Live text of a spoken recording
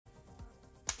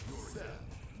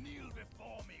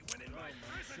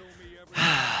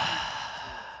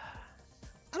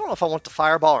I don't know if I want the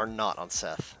fireball or not on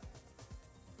Seth.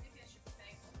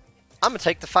 I'm going to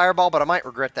take the fireball, but I might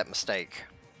regret that mistake.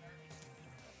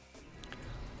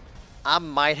 I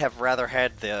might have rather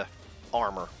had the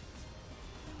armor.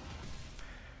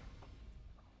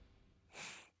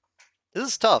 This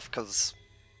is tough, because...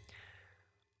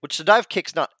 Which the dive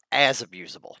kick's not as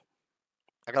abusable.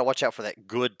 I gotta watch out for that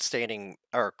good standing,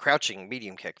 or crouching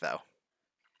medium kick, though.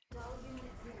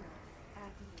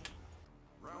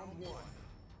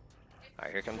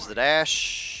 Alright, here comes the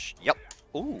dash. Yep.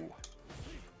 Ooh.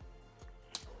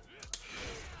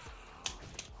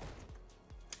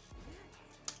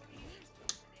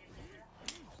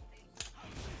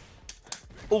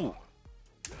 Ooh.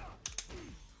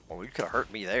 Well, you could have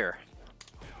hurt me there.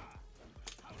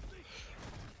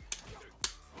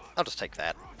 I'll just take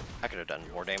that. I could have done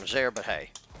more damage there, but hey.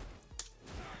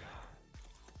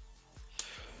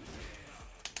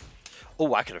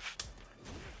 Oh, I could have...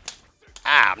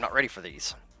 Ah, I'm not ready for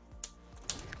these.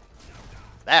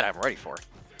 That I'm ready for.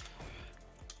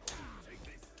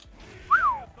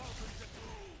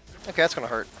 Okay, that's gonna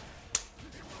hurt.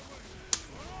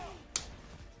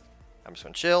 I'm just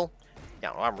gonna chill. Yeah,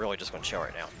 no, I'm really just gonna chill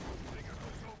right now.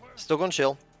 Still gonna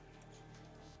chill.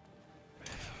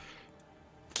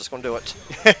 Just gonna do it.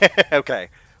 Okay.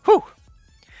 Whew.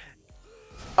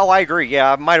 Oh, I agree.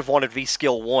 Yeah, I might have wanted V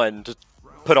skill 1 to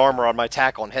put armor on my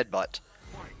tackle and headbutt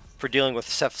for dealing with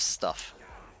Seth's stuff.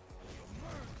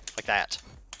 Like that.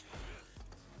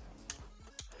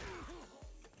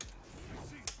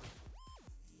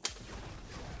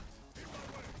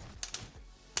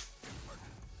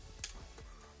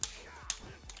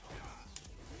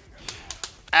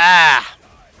 Ah!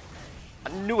 I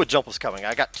knew a jump was coming.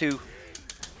 I got too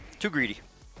greedy.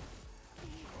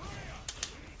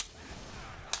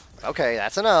 Okay,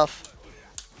 that's enough.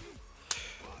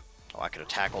 Oh, I could have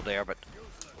tackled there, but...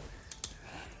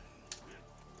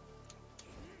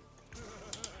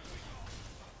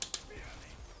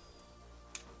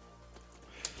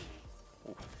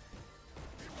 Ooh.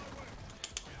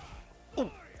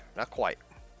 Ooh, not quite.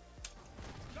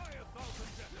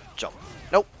 Jump.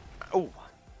 Nope. Ooh.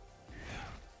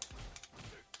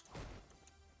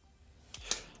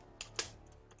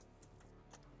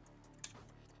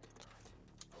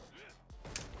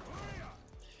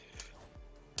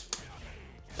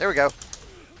 There we go.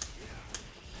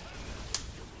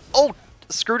 Oh,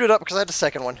 screwed it up because I had the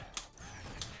second one.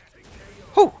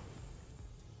 Whew.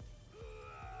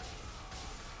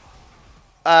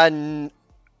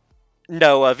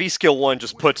 No, V skill 1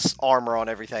 just puts armor on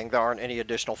everything. There aren't any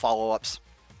additional follow-ups.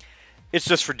 It's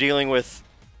just for dealing with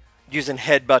using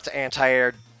headbutts,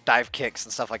 anti-air, dive kicks,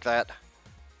 and stuff like that.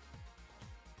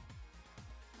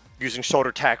 Using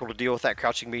shoulder tackle to deal with that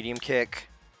crouching medium kick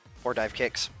or dive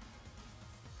kicks.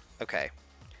 Okay.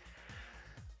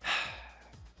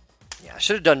 Yeah, I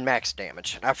should have done max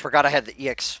damage. I forgot I had the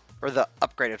EX, or the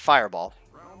upgraded fireball.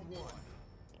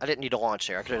 I didn't need to launch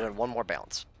there. I could have done one more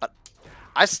bounce. But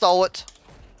I stole it.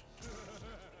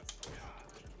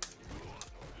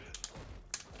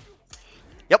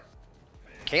 Yep.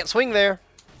 Can't swing there.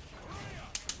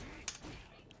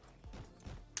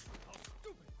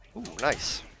 Ooh,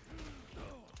 nice.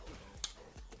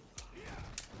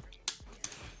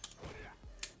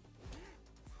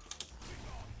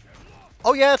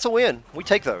 Oh yeah, it's a win. We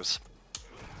take those.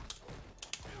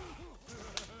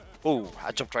 Ooh,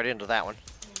 I jumped right into that one.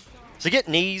 Does he get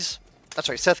knees? That's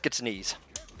right, Seth gets knees.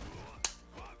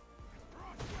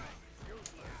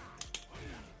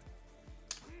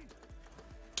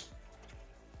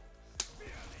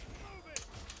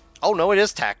 Oh no, it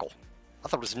is tackle. I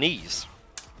thought it was knees.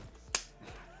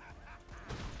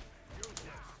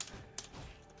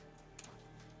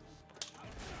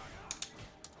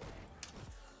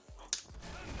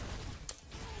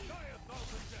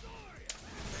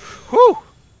 Whew!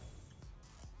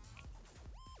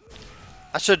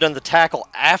 I should have done the tackle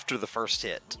after the first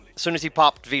hit. As soon as he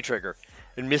popped V-trigger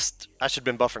and missed, I should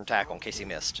have been buffering tackle in case he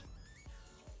missed.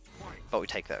 But we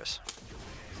take those.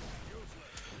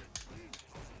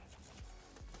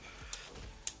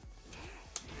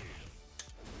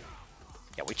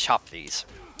 Yeah, we chop these.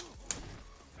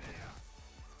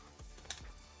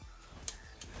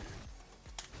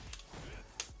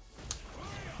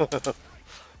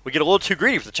 We get a little too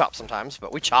greedy for the chop sometimes,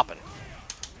 but we chopping.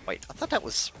 Wait, I thought that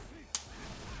was...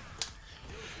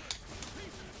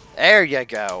 There you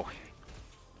go.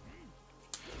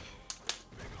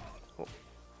 Oh.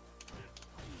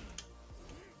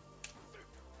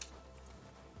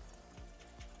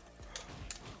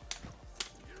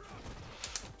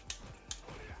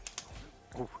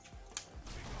 Ooh.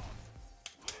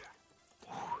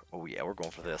 Oh yeah, we're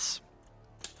going for this.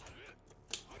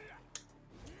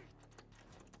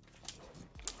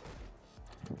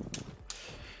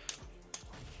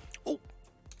 Oh.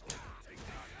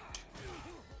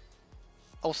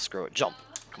 Oh, screw it. Jump.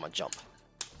 Come on, jump.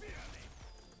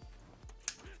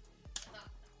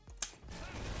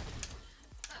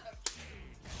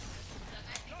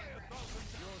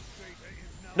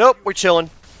 Nope, we're chilling.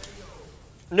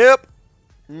 Nope.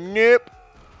 Nope.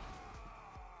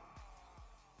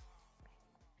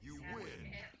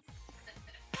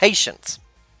 Patience.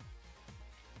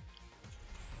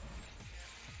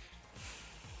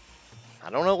 I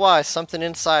don't know why, something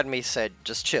inside me said,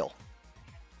 just chill.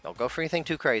 Don't go for anything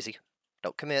too crazy.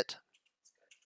 Don't commit.